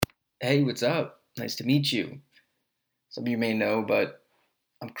Hey, what's up? Nice to meet you. Some of you may know, but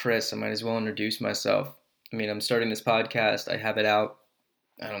I'm Chris. I might as well introduce myself. I'm starting this podcast. I have it out.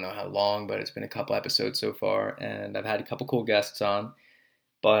 I don't know how long, but it's been a couple episodes so far, and I've had a couple cool guests on,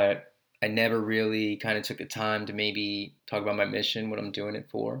 but I never really kind of took the time to maybe talk about my mission, what I'm doing it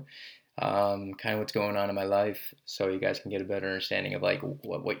for, kind of what's going on in my life, so you guys can get a better understanding of like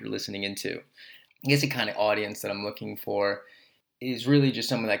what you're listening into. I guess the kind of audience that I'm looking for is really just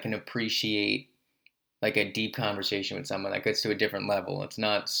someone that can appreciate like a deep conversation with someone that gets to a different level. It's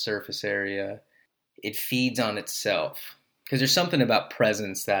not surface area. It feeds on itself. Because there's something about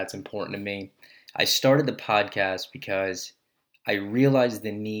presence that's important to me. I started the podcast because I realized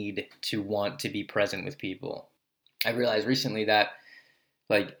the need to want to be present with people. I realized recently that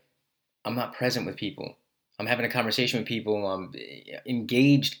like I'm not present with people. I'm having a conversation with people. I'm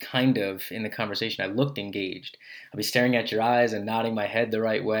engaged kind of in the conversation. I looked engaged. I'll be staring at your eyes and nodding my head the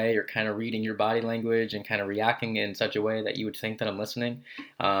right way, or kind of reading your body language and kind of reacting in such a way that you would think that I'm listening.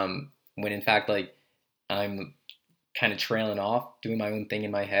 When in fact, like I'm kind of trailing off, doing my own thing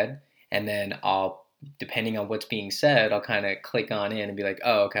in my head. And then depending on what's being said, I'll kind of click on in and be like,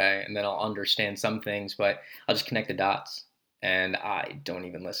 oh, okay. And then I'll understand some things, but I'll just connect the dots. And I don't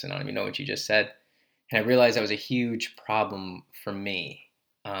even listen. I don't even know what you just said. And I realized that was a huge problem for me.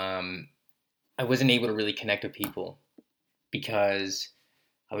 I wasn't able to really connect with people because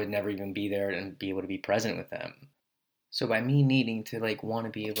I would never even be there and be able to be present with them. So by me needing to like want to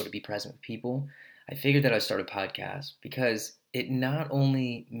be able to be present with people, I figured that I'd start a podcast because it not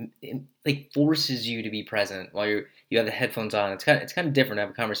only like forces you to be present while you have the headphones on. It's kind of different to have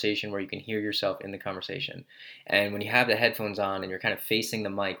a conversation where you can hear yourself in the conversation. And when you have the headphones on and you're kind of facing the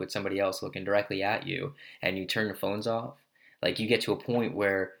mic with somebody else looking directly at you and you turn your phones off, like you get to a point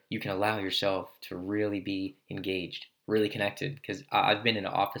where you can allow yourself to really be engaged, really connected. Because I've been in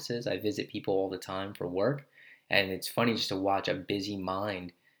offices, I visit people all the time for work, and it's funny just to watch a busy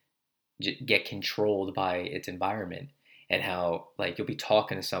mind get controlled by its environment, and how like you'll be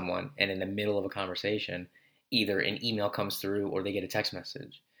talking to someone and in the middle of a conversation either an email comes through or they get a text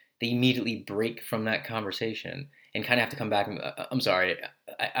message. They immediately break from that conversation and kind of have to come back and I'm sorry,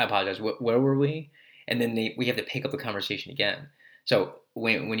 I apologize, where were we? And then we have to pick up the conversation again. So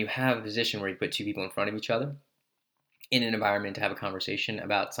when you have a position where you put two people in front of each other in an environment to have a conversation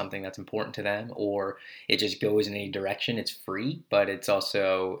about something that's important to them, or it just goes in any direction, it's free, but it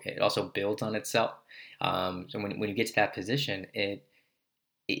also builds on itself. So when you get to that position, it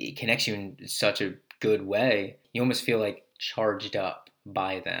connects you in such a good way. You almost feel like charged up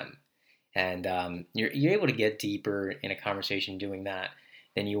by them, and you're able to get deeper in a conversation doing that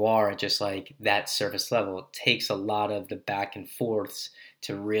than you are at just like that surface level. It takes a lot of the back and forths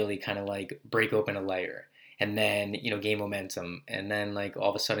to really kind of like break open a layer, and then gain momentum, and then like all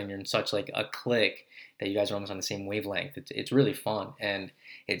of a sudden you're in such like a click that you guys are almost on the same wavelength. It's really fun, and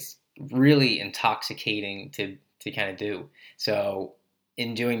it's really intoxicating to kind of do. So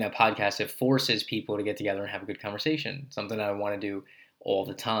in doing that podcast, it forces people to get together and have a good conversation. Something that I want to do all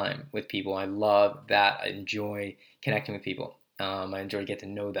the time with people. I love that. I enjoy connecting with people. I enjoy getting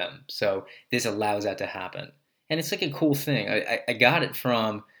to know them. So this allows that to happen, and it's like a cool thing. I got it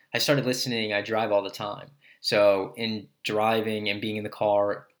from I started listening. I drive all the time, so in driving and being in the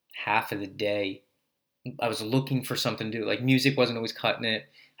car half of the day, I was looking for something to do. Like music wasn't always cutting it.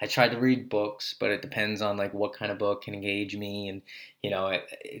 I tried to read books, but it depends on like what kind of book can engage me. And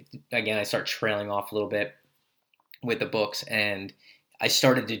again, I start trailing off a little bit with the books, and I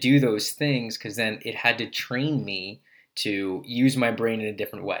started to do those things because then it had to train me to use my brain in a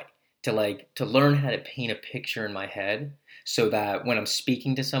different way, to learn how to paint a picture in my head, so that when I'm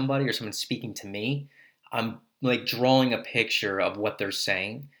speaking to somebody or someone's speaking to me, I'm like drawing a picture of what they're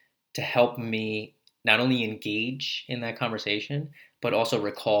saying to help me not only engage in that conversation, but also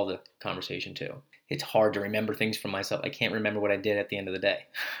recall the conversation too. It's hard to remember things from myself. I can't remember what I did at the end of the day.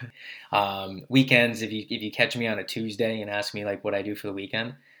 Weekends, if you catch me on a Tuesday and ask me like what I do for the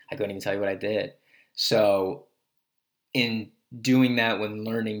weekend, I couldn't even tell you what I did. So in doing that, when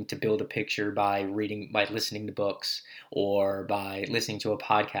learning to build a picture by listening to books or by listening to a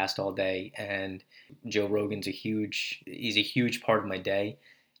podcast all day, and Joe Rogan's he's a huge part of my day.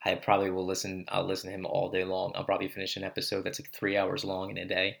 I'll listen to him all day long. I'll probably finish an episode that's like 3 hours long in a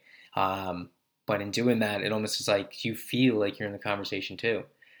day. But in doing that, it almost is like you feel like you're in the conversation too,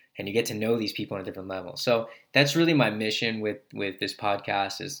 and you get to know these people on a different level. So that's really my mission with this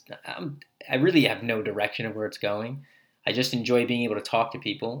podcast. I really have no direction of where it's going. I just enjoy being able to talk to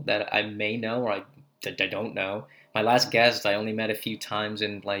people that I may know or I don't know. My last guest I only met a few times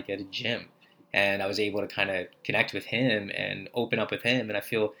in like at a gym, and I was able to kind of connect with him and open up with him, and I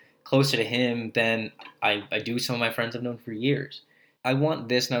feel closer to him than I do some of my friends I've known for years. I want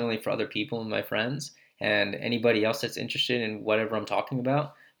this not only for other people and my friends and anybody else that's interested in whatever I'm talking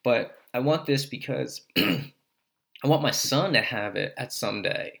about, but I want this because I want my son to have it at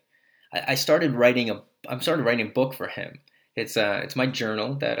someday. I started writing I'm started writing a book for him. It's my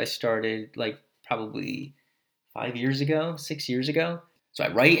journal that I started like probably 5 years ago, 6 years ago. So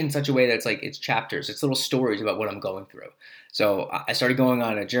I write in such a way that it's like it's chapters, it's little stories about what I'm going through. So I started going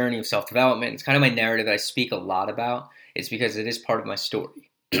on a journey of self development. It's kind of my narrative that I speak a lot about. It's because it is part of my story.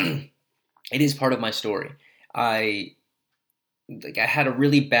 It is part of my story. I I had a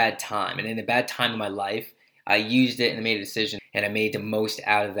really bad time, and in a bad time in my life, I used it and I made a decision, and I made the most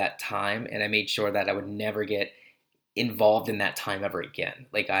out of that time, and I made sure that I would never get involved in that time ever again.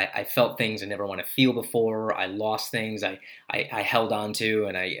 Like I felt things I never want to feel before. I lost things I held on to,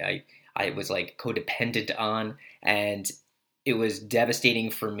 and I was like codependent on, and it was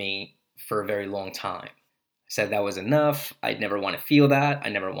devastating for me for a very long time. I said that was enough. I'd never want to feel that. I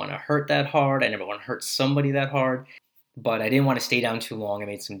never want to hurt that hard. I never want to hurt somebody that hard. But I didn't want to stay down too long. I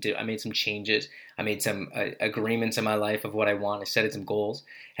made some changes. I made some agreements in my life of what I want. I set some goals,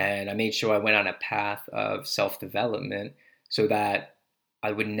 and I made sure I went on a path of self development so that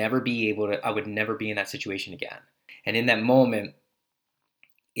I would never be in that situation again. And in that moment,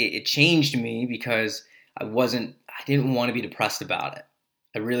 it changed me because I didn't want to be depressed about it.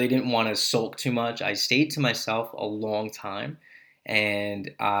 I really didn't want to sulk too much. I stayed to myself a long time, and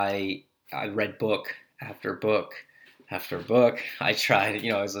I read book after book after book. I tried,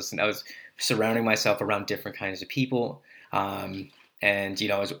 I was surrounding myself around different kinds of people. And,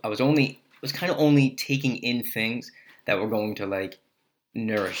 I was kind of only taking in things that were going to like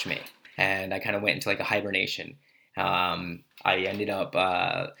nourish me. And I kind of went into like a hibernation. I ended up,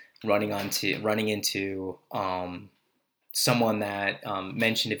 running into, someone that,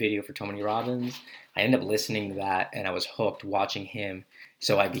 mentioned a video for Tony Robbins. I ended up listening to that, and I was hooked watching him.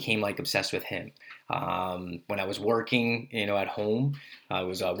 So I became like obsessed with him. When I was working, at home, I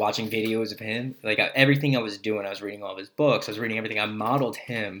was watching videos of him. Like everything I was doing, I was reading all of his books. I was reading everything. I modeled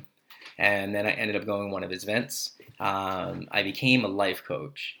him, and then I ended up going to one of his events. I became a life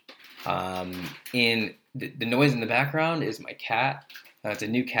coach. In the noise in the background is my cat. It's a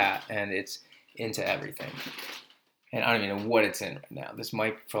new cat, and it's into everything. And I don't even know what it's in right now. This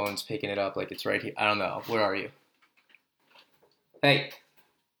microphone's picking it up like it's right here. I don't know. Where are you? Hey.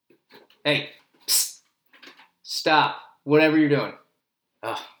 Psst. Stop. Whatever you're doing.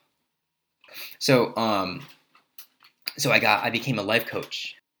 Ugh. So I became a life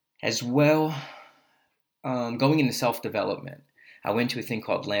coach as well. Going into self-development, I went to a thing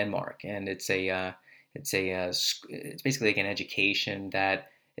called Landmark, and it's basically like an education that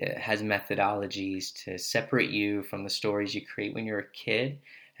has methodologies to separate you from the stories you create when you're a kid.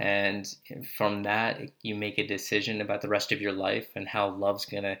 And from that, you make a decision about the rest of your life and how love's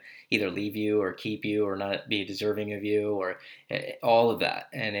going to either leave you or keep you or not be deserving of you or all of that.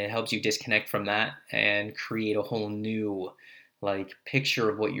 And it helps you disconnect from that and create a whole new like picture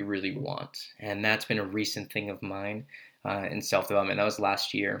of what you really want. And that's been a recent thing of mine in self-development. That was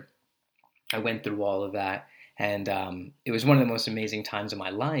last year. I went through all of that. And it was one of the most amazing times of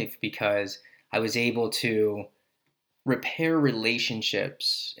my life because I was able to repair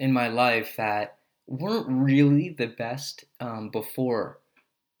relationships in my life that weren't really the best before,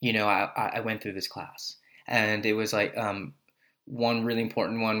 I went through this class. And it was like one really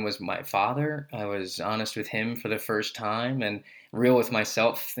important one was my father. I was honest with him for the first time and real with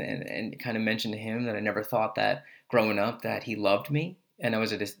myself and kind of mentioned to him that I never thought that growing up that he loved me. And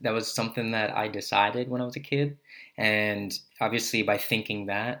that was something that I decided when I was a kid. And obviously by thinking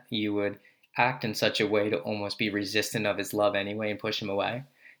that, you would act in such a way to almost be resistant of his love anyway and push him away.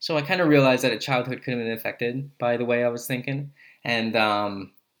 So I kind of realized that a childhood could have been affected by the way I was thinking. And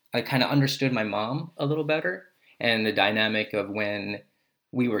I kind of understood my mom a little better and the dynamic of when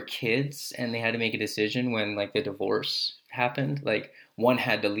we were kids and they had to make a decision when like the divorce happened. Like one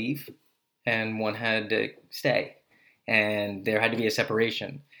had to leave and one had to stay. And there had to be a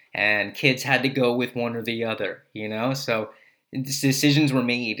separation. And kids had to go with one or the other, So decisions were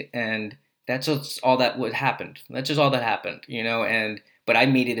made, and that's just all that happened. That's just all that happened, But I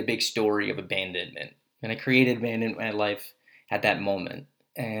made it a big story of abandonment, and I created abandonment in my life at that moment.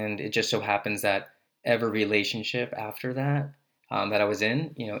 And it just so happens that every relationship after that that I was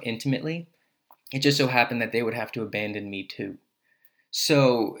in, intimately, it just so happened that they would have to abandon me too.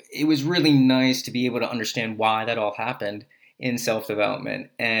 So it was really nice to be able to understand why that all happened in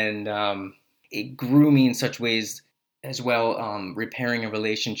self-development. And it grew me in such ways as well, repairing a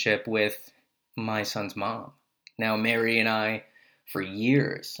relationship with my son's mom. Now, Mary and I, for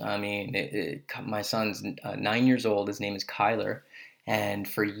years. I mean, my son's 9 years old. His name is Kyler, and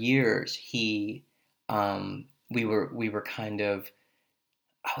for years we were kind of,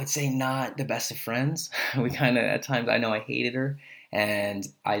 I would say, not the best of friends. We kind of, at times, I know I hated her, and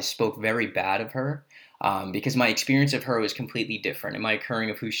I spoke very bad of her, because my experience of her was completely different, and my occurring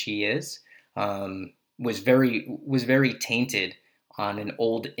of who she is was very tainted on an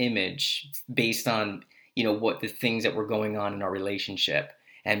old image based on what the things that were going on in our relationship.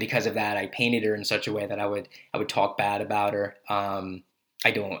 And because of that, I painted her in such a way that I would talk bad about her. I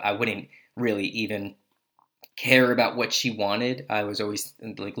wouldn't really even care about what she wanted. I was always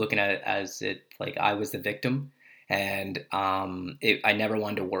like looking at it as it like I was the victim, and I never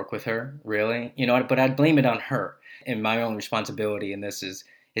wanted to work with her really, But I'd blame it on her and my own responsibility. And this is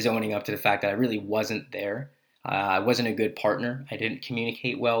owning up to the fact that I really wasn't there. I wasn't a good partner. I didn't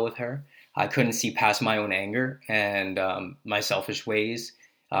communicate well with her. I couldn't see past my own anger and my selfish ways.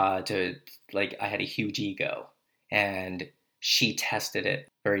 To like, I had a huge ego, and she tested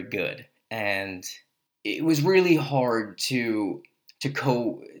it very good, and it was really hard to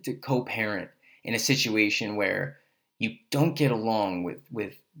co-parent in a situation where you don't get along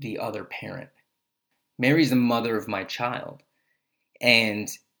with the other parent. Mary's the mother of my child, and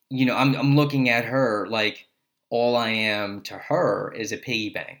I'm looking at her like all I am to her is a piggy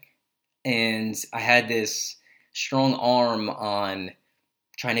bank. And I had this strong arm on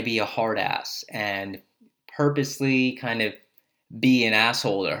trying to be a hard ass and purposely kind of be an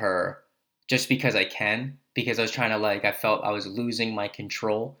asshole to her just because I can, because I was trying to, like, I felt I was losing my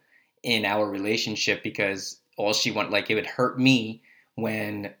control in our relationship, because all she wanted, like, it would hurt me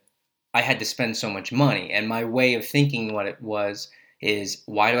when I had to spend so much money. And my way of thinking what it was is,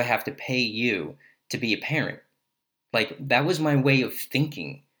 why do I have to pay you to be a parent? Like, that was my way of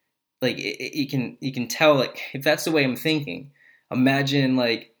thinking. Like, you can tell, like, if that's the way I'm thinking, imagine,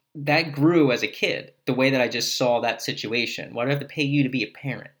 like, that grew as a kid, the way that I just saw that situation. Why do I have to pay you to be a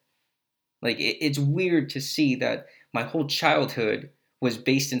parent? Like, it's weird to see that my whole childhood was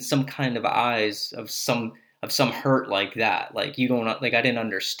based in some kind of eyes of some hurt like that. Like, you don't, like, I didn't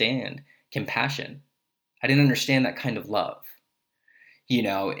understand compassion. I didn't understand that kind of love.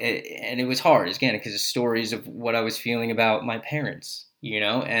 And it was hard, again, because of stories of what I was feeling about my parents,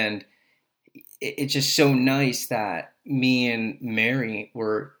 and it's just so nice that me and Mary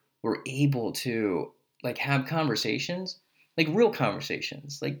were able to, like, have conversations, like real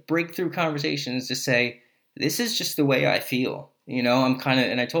conversations, like breakthrough conversations, to say, this is just the way I feel. And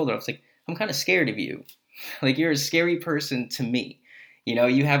I told her, I was like, I'm kind of scared of you. Like, you're a scary person to me.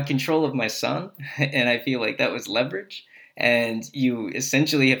 You have control of my son, and I feel like that was leverage. And you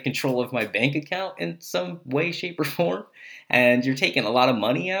essentially have control of my bank account in some way, shape, or form. And you're taking a lot of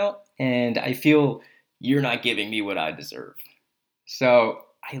money out, and I feel you're not giving me what I deserve. So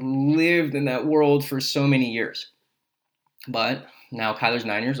I lived in that world for so many years. But now Kyler's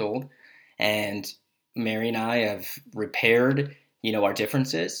 9 years old, and Mary and I have repaired, our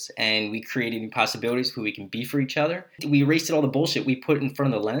differences, and we created new possibilities of who we can be for each other. We erased all the bullshit we put in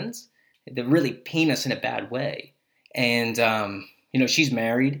front of the lens that really paint us in a bad way. And, she's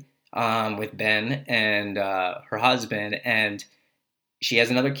married with Ben and her husband, and she has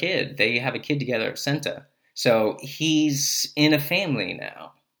another kid. They have a kid together, Senta. So he's in a family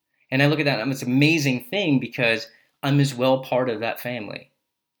now. And I look at that, and it's an amazing thing, because I'm as well part of that family.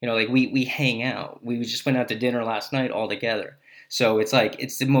 Like, we hang out. We just went out to dinner last night all together. So it's like,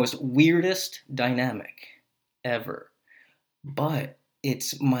 it's the most weirdest dynamic ever. But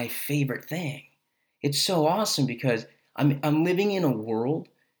it's my favorite thing. It's so awesome, because I'm living in a world,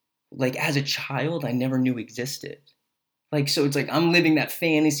 like, as a child, I never knew existed. Like, so it's like I'm living that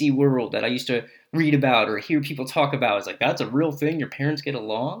fantasy world that I used to read about or hear people talk about. It's like, that's a real thing. Your parents get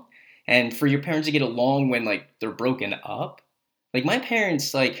along. And for your parents to get along when, like, they're broken up. Like, my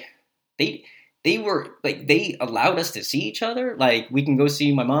parents, like, they were, like, they allowed us to see each other. Like, we can go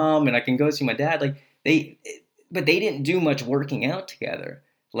see my mom and I can go see my dad. Like, but they didn't do much working out together.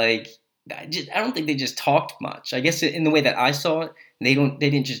 Like, I don't think they just talked much. I guess in the way that I saw it, they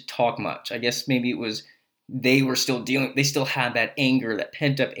didn't just talk much. I guess maybe it was, they still had that anger, that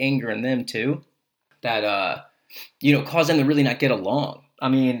pent up anger in them too, that, caused them to really not get along. I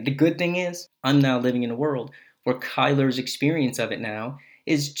mean, the good thing is, I'm now living in a world where Kyler's experience of it now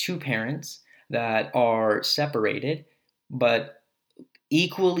is two parents that are separated, but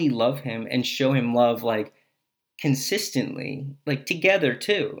equally love him and show him love, like, consistently, like, together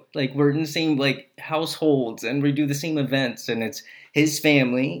too. Like, we're in the same, like, households, and we do the same events, and it's his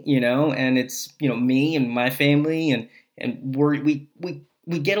family, and it's, me and my family, and we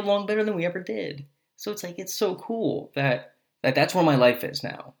get along better than we ever did. So it's like, it's so cool that That's where my life is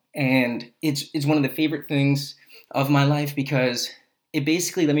now. And it's one of the favorite things of my life because it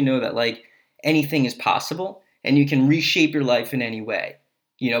basically let me know that like anything is possible and you can reshape your life in any way,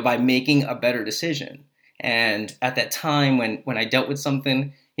 by making a better decision. And at that time when I dealt with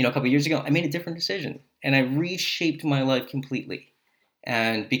something, a couple of years ago, I made a different decision and I reshaped my life completely.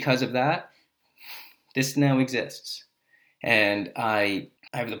 And because of that, this now exists. And I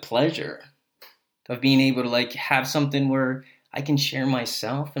have the pleasure of being able to like have something where I can share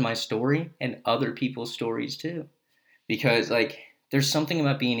myself and my story and other people's stories too. Because like there's something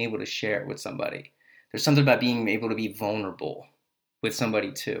about being able to share it with somebody. There's something about being able to be vulnerable with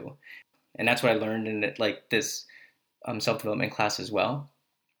somebody too. And that's what I learned in like this self-development class as well.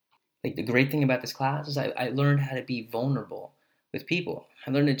 Like the great thing about this class is I learned how to be vulnerable with people.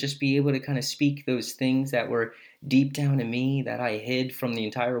 I learned to just be able to kind of speak those things that were deep down in me that I hid from the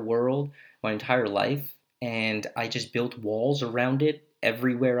entire world, my entire life, and I just built walls around it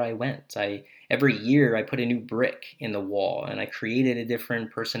everywhere I went. Every year I put a new brick in the wall and I created a different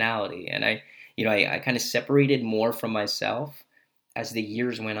personality and I kind of separated more from myself as the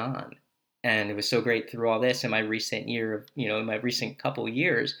years went on. And it was so great through all this in my recent year, in my recent couple of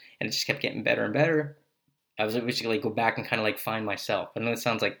years, and it just kept getting better and better. I was able to like go back and kind of like find myself. I know it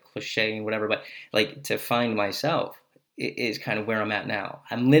sounds like cliche and whatever, but like to find myself is kind of where I'm at now.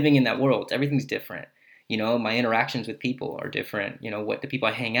 I'm living in that world. Everything's different. My interactions with people are different. What the people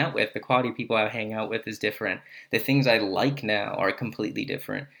I hang out with, the quality of people I hang out with is different. The things I like now are completely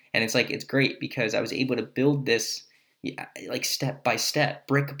different. And it's like, it's great because I was able to build this like step by step,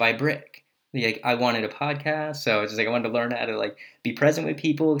 brick by brick. Like I wanted a podcast, so it's just like I wanted to learn how to like be present with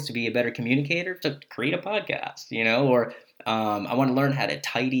people, to be a better communicator, to create a podcast, or I want to learn how to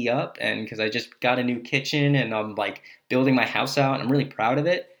tidy up, and because I just got a new kitchen and I'm like building my house out, and I'm really proud of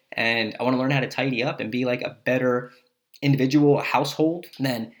it, and I want to learn how to tidy up and be like a better individual household. And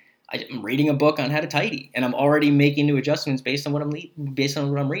then I'm reading a book on how to tidy, and I'm already making new adjustments based on what I'm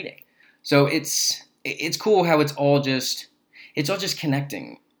reading. So it's cool how it's all just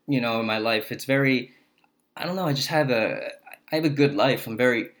connecting. In my life, it's very, I don't know. I have a good life. I'm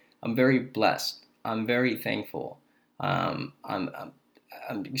very blessed. I'm very thankful. I'm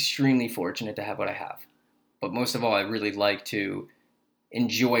extremely fortunate to have what I have. But most of all, I really like to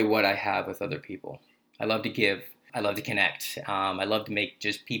enjoy what I have with other people. I love to give. I love to connect. I love to make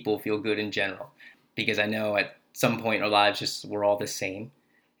just people feel good in general, because I know at some point in our lives, we're all the same,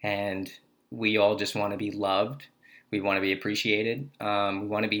 and we all just want to be loved. We want to be appreciated, we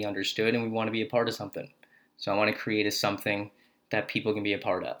want to be understood, and we want to be a part of something. So I want to create something that people can be a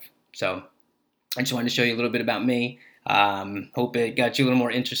part of. So I just wanted to show you a little bit about me. Hope it got you a little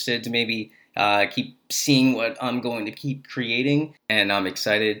more interested to maybe keep seeing what I'm going to keep creating. And I'm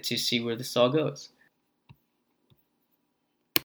excited to see where this all goes.